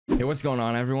Hey, what's going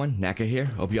on, everyone? Necca here.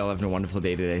 Hope you all having a wonderful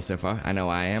day today so far. I know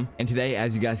I am. And today,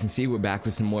 as you guys can see, we're back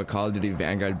with some more Call of Duty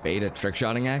Vanguard beta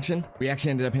trickshotting action. We actually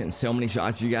ended up hitting so many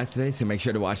shots for you guys today, so make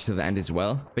sure to watch to the end as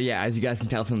well. But yeah, as you guys can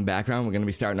tell from the background, we're going to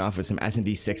be starting off with some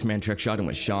S&D 6-man trickshotting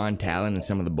with Shawn, Talon, and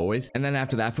some of the boys. And then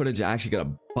after that footage, I actually got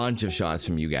a bunch of shots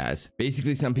from you guys.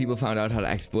 Basically, some people found out how to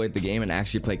exploit the game and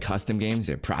actually play custom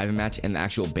games or private match in the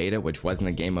actual beta, which wasn't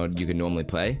a game mode you could normally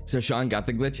play. So Shawn got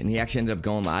the glitch and he actually ended up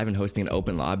going live and hosting an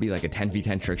open lobby, like a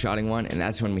 10v10 trickshotting one, and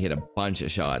that's when we hit a bunch of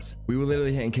shots. We were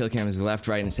literally hitting killcams left,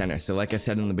 right, and center. So like I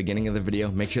said in the beginning of the video,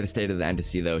 make sure to stay to the end to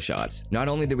see those shots. Not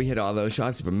only did we hit all those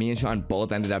shots, but me and Shawn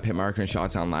both ended up hitmarkering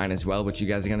shots online as well, which you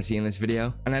guys are gonna see in this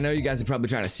video. And I know you guys are probably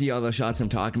trying to see all those shots I'm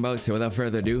talking about, so without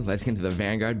further ado, let's get into the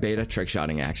Vanguard beta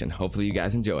trickshotting action. Hopefully you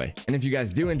guys enjoy. And if you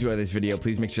guys do enjoy this video,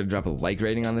 please make sure to drop a like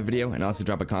rating on the video and also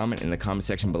drop a comment in the comment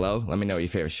section below. Let me know what your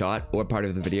favorite shot or part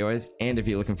of the video is, and if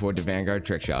you're looking forward to Vanguard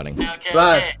trickshotting.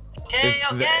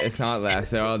 It's not last,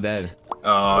 they're all dead.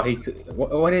 Oh,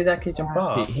 what did that kid jump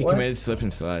off? He committed slip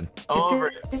and slide.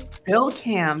 Over this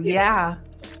Killcam, yeah.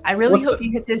 I really hope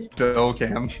you hit this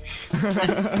Killcam.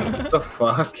 What the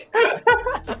fuck?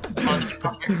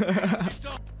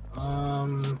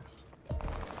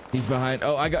 He's behind.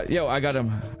 Oh, I got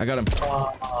him.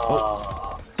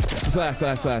 Oh. It's last.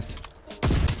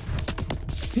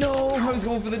 No, I was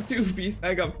going for the two-piece.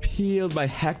 I got peeled by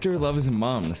Hector Loves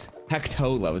Mums.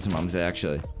 Hecto Loves Mums,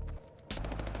 actually.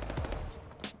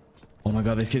 Oh my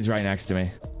god, this kid's right next to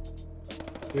me.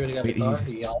 You already got the car?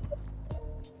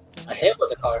 I hit with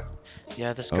the car.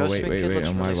 Yeah, this ghost kid looks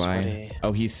really sweaty.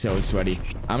 Oh, he's so sweaty.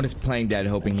 I'm just playing dead,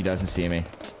 hoping he doesn't see me.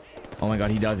 Oh my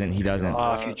god, he doesn't.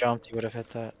 Oh, if you jumped, you would have hit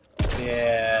that.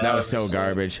 Yeah. That was so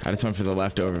garbage. I just went for the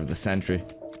leftover of the sentry.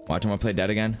 Watch him play dead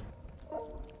again.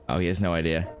 Oh, he has no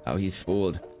idea. Oh, he's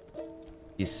fooled.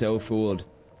 He's so fooled.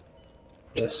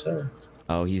 Yes, sir.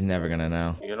 Oh, he's never gonna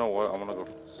know. You know what? I'm gonna go.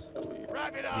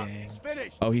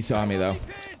 Oh, he saw me though.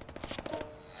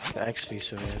 The XV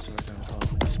so yeah, so we're gonna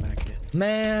probably smack it.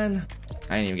 Man,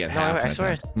 I didn't even get half. I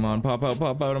swear. Come on, pop out.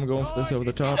 I'm going for this over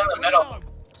the top. He's in the middle.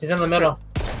 He's in the middle.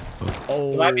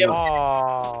 Oh. You might be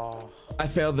able I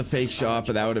failed the fake shot,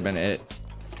 but that would have been it.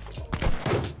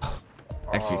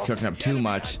 XV's cooking up too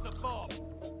much.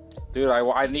 Dude,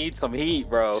 I need some heat,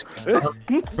 bro.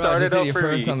 Started up your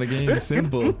first on the game.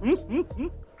 Simple.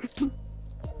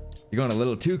 You're going a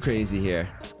little too crazy here.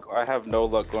 I have no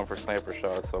luck going for sniper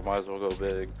shots, so I might as well go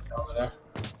big. over there.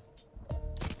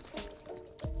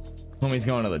 Homie's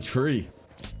going to the tree.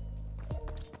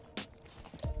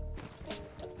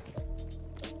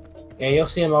 Yeah, you'll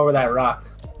see him over that rock.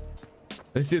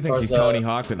 This dude thinks he's Tony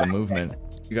Hawk with the movement.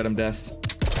 You got him, Dest.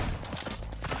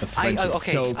 The flinch is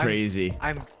so crazy.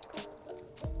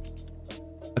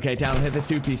 Okay, Talon, hit this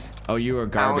two-piece. Oh, you are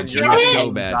garbage. You're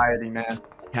so bad. Anxiety, man.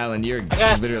 Talon, you're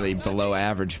literally below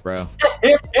average, bro.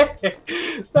 That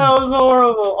was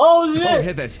horrible. Oh, shit. Oh,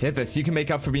 hit this. You can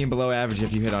make up for being below average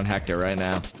if you hit on Hector right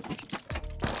now.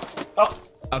 Oh.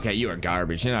 Okay, you are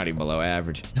garbage. You're not even below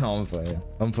average. No,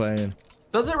 I'm playing.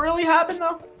 Does it really happen,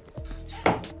 though?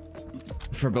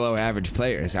 For below average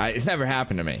players. It's never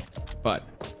happened to me, but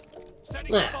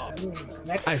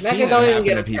I've seen it happen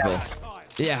to people.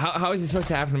 Yeah, how is it supposed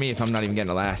to happen to me if I'm not even getting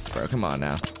a last, bro? Come on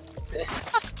now. You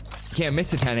can't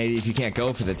miss the 1080 if you can't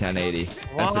go for the 1080.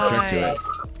 That's the trick to it.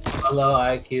 Low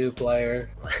IQ player.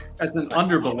 As an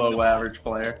below average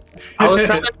player. I was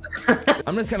trying to...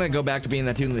 I'm just gonna go back to being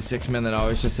that dude in the 6-man that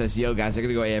always just says, yo guys, I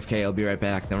gotta go AFK, I'll be right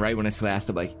back. Then right when it's last,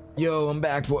 I'm like, yo, I'm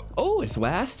back. Oh, it's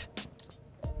last?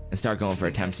 And start going for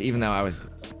attempts, even though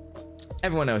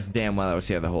everyone knows damn well I was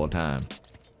here the whole time.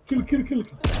 Kill.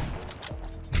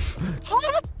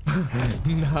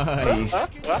 Nice.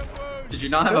 Did you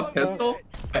not have a pistol?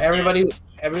 Everybody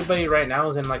right now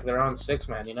is in like their own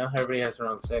 6-man, you know? Everybody has their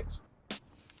own 6. It's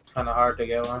kind of hard to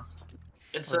go on.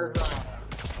 It says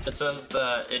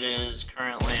that it is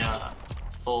currently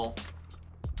full.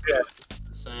 Yeah.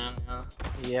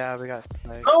 Yeah, we got.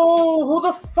 Like... Oh, who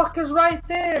the fuck is right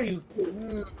there? You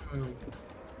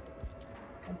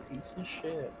piece of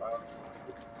shit, bro.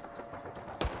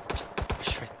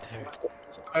 It's right there.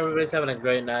 Everybody's having a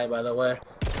great night, by the way.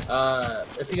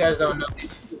 If you guys don't know,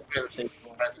 these friends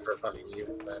for a fucking year,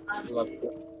 but I love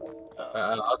you.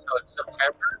 Also, it's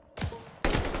September.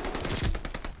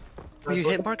 Are you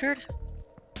hitmarkered?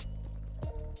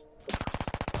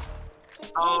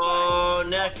 Oh,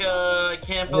 Necca, I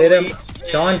can't believe it.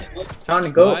 Shawn,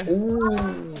 go.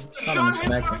 Ooh. Shawn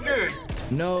hitmarkered.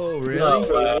 No, really?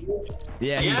 No,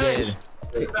 yeah, he did.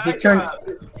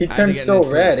 He turned so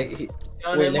red. Wait,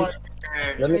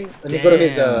 let me go to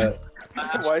his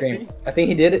stream. I think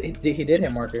he did it. He did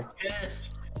hitmarker. Yes.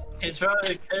 He's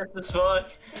probably pissed as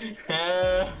fuck.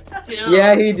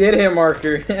 Yeah, he did hit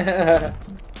marker.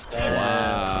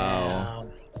 Wow.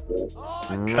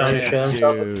 Trying to show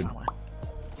himself. Dude.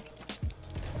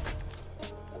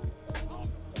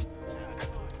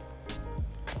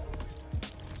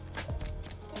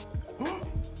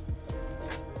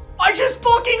 I just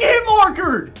fucking hit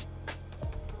markered!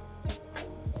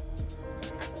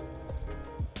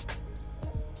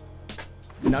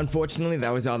 And unfortunately, that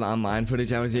was all the online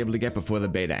footage I was able to get before the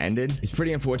beta ended. It's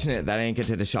pretty unfortunate that I didn't get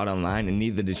to the shot online, and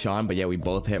neither did Shawn, but yeah, we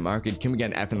both hit marked. Can we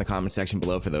get an F in the comment section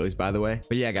below for those, by the way?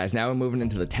 But yeah, guys, now we're moving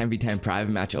into the 10v10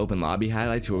 private match open lobby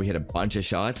highlights where we hit a bunch of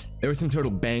shots. There were some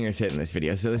total bangers hit in this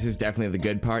video, so this is definitely the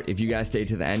good part. If you guys stay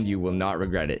to the end, you will not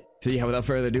regret it. So yeah, without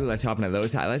further ado, let's hop into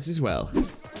those highlights as well.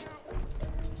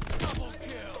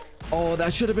 Oh,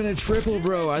 that should have been a triple,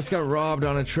 bro. I just got robbed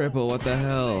on a triple. What the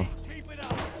hell?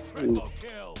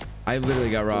 I literally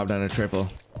got robbed on a triple.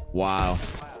 Wow.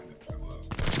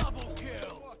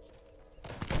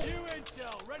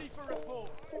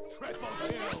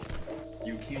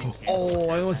 Oh,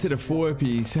 I almost hit a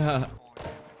 4-piece.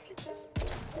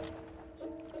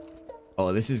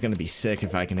 Oh, this is gonna be sick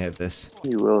if I can hit this.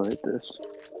 You will hit this.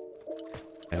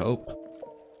 I hope.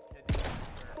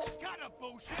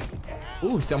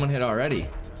 Ooh, someone hit already.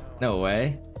 No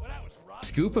way.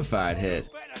 Scoopified hit.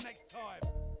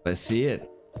 Let's see it.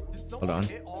 Hold on.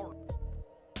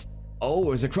 Oh, it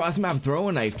was a cross-map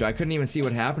throwing knife. I couldn't even see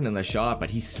what happened in the shot, but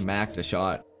he smacked a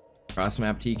shot.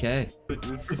 Cross-map TK.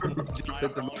 Just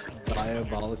hit the most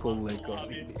diabolical link on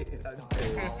me.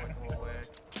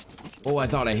 Oh, I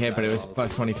thought I hit, but it was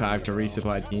plus 25 to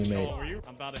resupply teammate.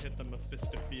 I'm about to hit the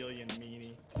Mephistophelian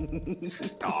meanie.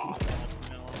 Stop.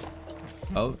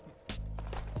 Oh.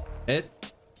 Hit.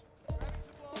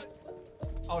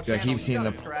 Oh, I keep seeing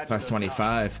the plus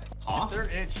 25. If they're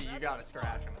itchy, you gotta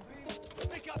scratch them.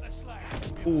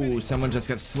 Ooh, someone just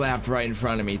got slapped right in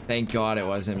front of me. Thank God it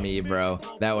wasn't me, bro.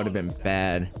 That would have been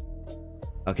bad.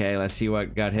 Okay, let's see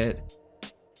what got hit.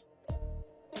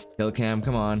 Killcam,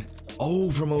 come on.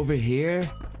 Oh, from over here?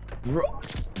 Bro,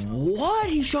 what?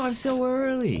 He shot so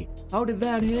early. How did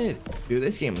that hit? Dude,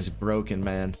 this game was broken,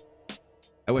 man.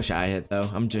 I wish I hit, though.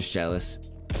 I'm just jealous.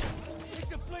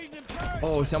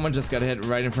 Oh, someone just got hit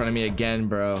right in front of me again,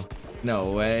 bro.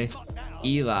 No way.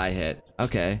 Eli hit.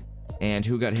 Okay. And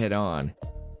who got hit on?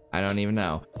 I don't even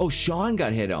know. Oh, Shawn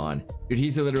got hit on. Dude,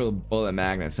 he's a literal bullet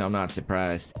magnet, so I'm not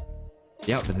surprised.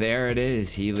 Yep, there it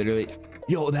is. He literally...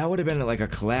 Yo, that would have been like a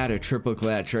clad or triple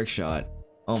clad trick shot.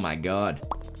 Oh my God.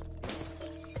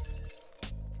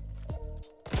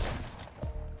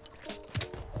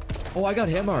 Oh, I got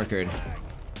hit markered.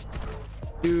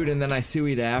 Dude, and then I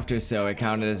suied after, so it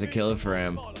counted as a kill for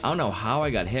him. I don't know how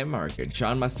I got hit markered.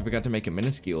 Shawn must have forgot to make a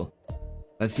minuscule.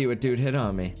 Let's see what dude hit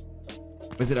on me.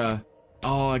 Was it a...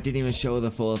 Oh, it didn't even show the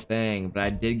full thing, but I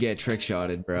did get trick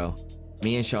shotted, bro.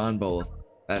 Me and Shawn both.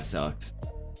 That sucks.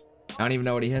 I don't even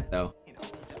know what he hit, though.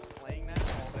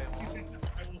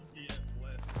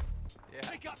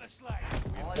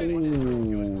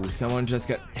 Ooh, someone just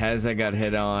got... Tezza got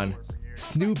hit on.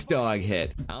 Snoop Dogg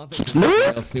hit. I don't think it's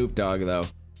a real Snoop Dogg, though.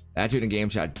 That dude in Game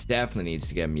Shot definitely needs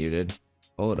to get muted.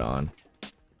 Hold on.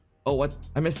 Oh, what?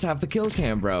 I missed half the kill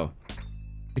cam, bro.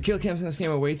 The kill cams in this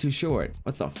game are way too short.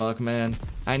 What the fuck, man?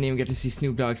 I didn't even get to see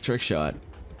Snoop Dogg's trick shot.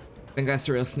 Think that's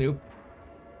the real Snoop?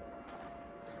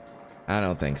 I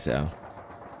don't think so.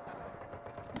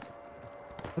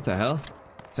 What the hell?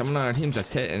 Someone on our team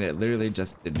just hit and it literally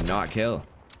just did not kill.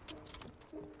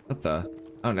 What the?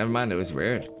 Oh, never mind. It was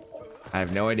weird. I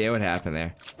have no idea what happened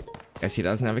there. Guess he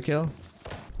doesn't have a kill?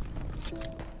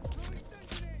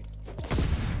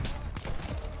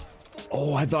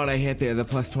 Oh, I thought I hit there. The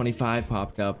plus 25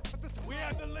 popped up.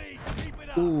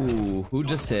 Ooh, who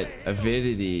just hit?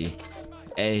 Avidity.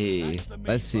 Hey,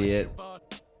 let's see it.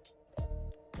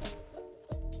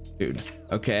 Dude,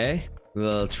 okay.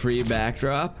 Little tree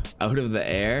backdrop out of the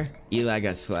air. Eli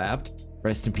got slapped.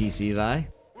 Rest in peace, Eli.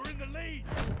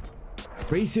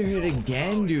 Racer hit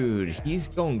again, dude. He's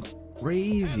going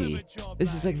crazy.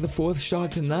 This is like the 4th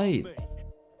shot tonight.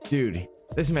 Dude,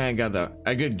 this man got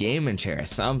a good gaming chair or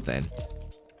something.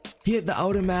 He hit the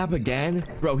outer map again?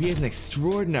 Bro, he has an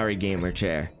extraordinary gamer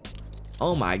chair.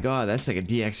 Oh my God, that's like a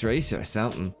DX Racer or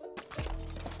something.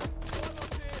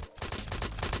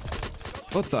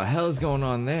 What the hell is going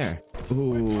on there?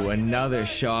 Ooh, another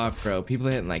shot, bro. People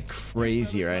are hitting like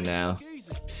crazy right now.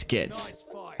 Skits.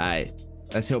 Alright.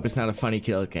 Let's hope it's not a funny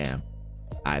kill cam.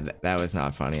 That was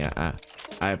not funny. I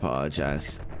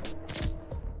apologize.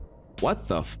 What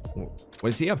the f...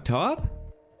 Was he up top?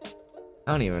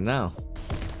 I don't even know.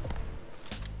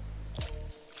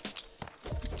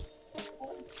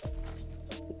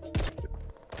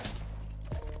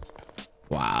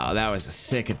 Oh, that was a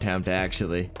sick attempt,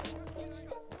 actually.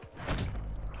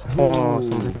 Oh,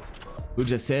 Who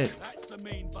just hit?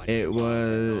 It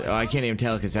was... Oh, I can't even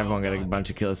tell because everyone got a bunch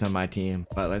of kills on my team.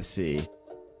 But let's see.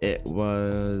 It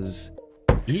was...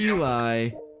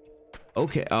 Eli.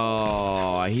 Okay.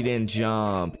 Oh, he didn't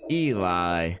jump.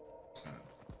 Eli.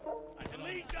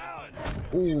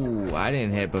 Ooh, I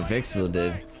didn't hit, but Vixel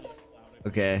did.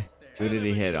 Okay. Who did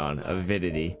he hit on?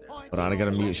 Avidity. Hold on, I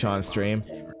gotta mute Shawn's stream.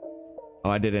 Oh,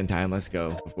 I did it in time. Let's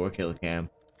go. Before Killcam.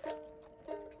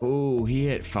 Ooh, he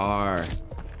hit far.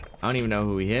 I don't even know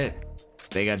who he hit.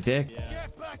 They got dick.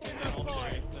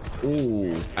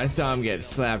 Ooh, I saw him get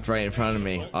slapped right in front of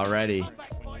me already.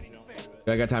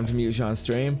 Do I got time to mute Shawn's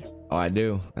stream? Oh, I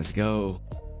do. Let's go.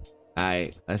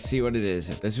 Alright, let's see what it is.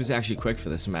 This was actually quick for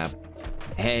this map.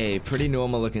 Hey, pretty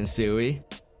normal looking Suey.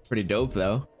 Pretty dope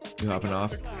though. You hopping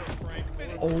off?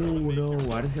 Oh no,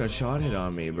 I just got a shot hit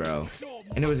on me, bro.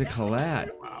 And it was a collat.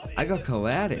 I got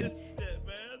collatted.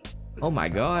 Oh my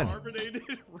god.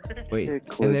 Wait,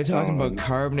 and they're talking about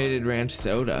carbonated ranch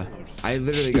soda. I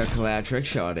literally got collat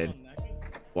trick-shotted.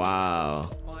 Wow.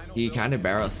 He kind of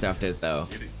barrel stuffed it though.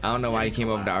 I don't know why he came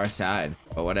over to our side,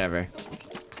 but whatever.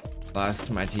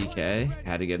 Lost my TK.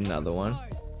 Had to get another one.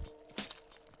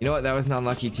 You know what? That was an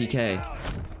unlucky TK.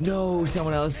 No,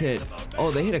 someone else hit. Oh,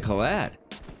 they hit a collat.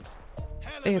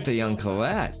 They hit the young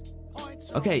collat.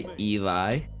 Okay,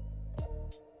 Eli.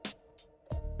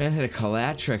 Man hit a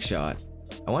collat trick shot.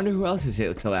 I wonder who else has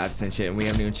hit collats and shit, and we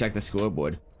haven't even checked the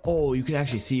scoreboard. Oh, you could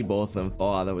actually see both of them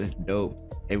fall. That was dope.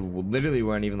 They literally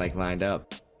weren't even like lined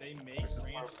up.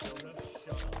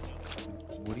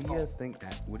 What do you guys think?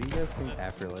 What do you guys think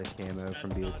Afterlife camo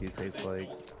from BO2 tastes like?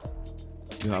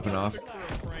 You hopping off?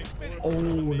 Oh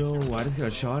no, I just got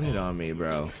a shot hit on me,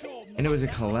 bro. And it was a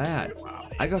collat.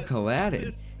 I got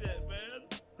collatted.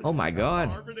 Oh my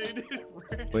god.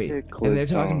 Wait, and they're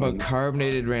talking about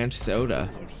carbonated ranch soda.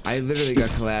 I literally got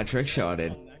collat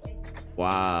trick-shotted.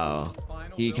 Wow.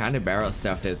 He kind of barrel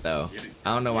stuffed it though.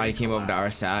 I don't know why he came over to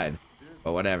our side,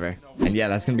 but whatever. And yeah,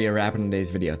 that's gonna be a wrap in today's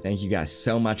video. Thank you guys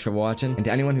so much for watching. And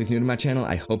to anyone who's new to my channel,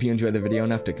 I hope you enjoyed the video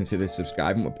enough to consider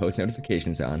subscribing with post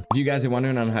notifications on. If you guys are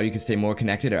wondering on how you can stay more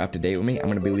connected or up to date with me, I'm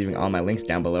gonna be leaving all my links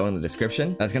down below in the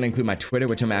description. That's gonna include my Twitter,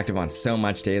 which I'm active on so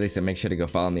much daily, so make sure to go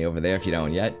follow me over there if you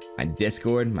don't yet. My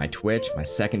Discord, my Twitch, my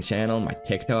second channel, my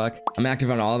TikTok. I'm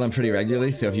active on all of them pretty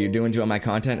regularly, so if you do enjoy my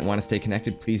content and want to stay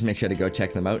connected, please make sure to go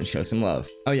check them out and show some love.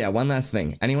 Oh yeah, one last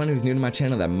thing. Anyone who's new to my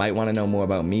channel that might want to know more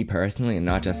about me personally and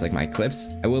not just like my clips,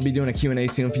 I will be doing a Q&A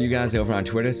soon for you guys over on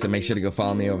Twitter, so make sure to go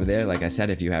follow me over there, like I said,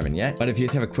 if you haven't yet. But if you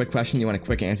just have a quick question you want a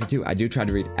quick answer to, I do try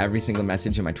to read every single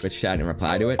message in my Twitch chat and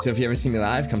reply to it. So if you ever see me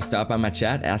live, come stop by my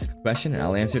chat, ask a question, and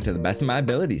I'll answer it to the best of my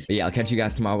abilities. But yeah, I'll catch you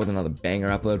guys tomorrow with another banger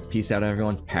upload. Peace out,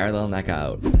 everyone. Parallel Necca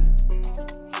out.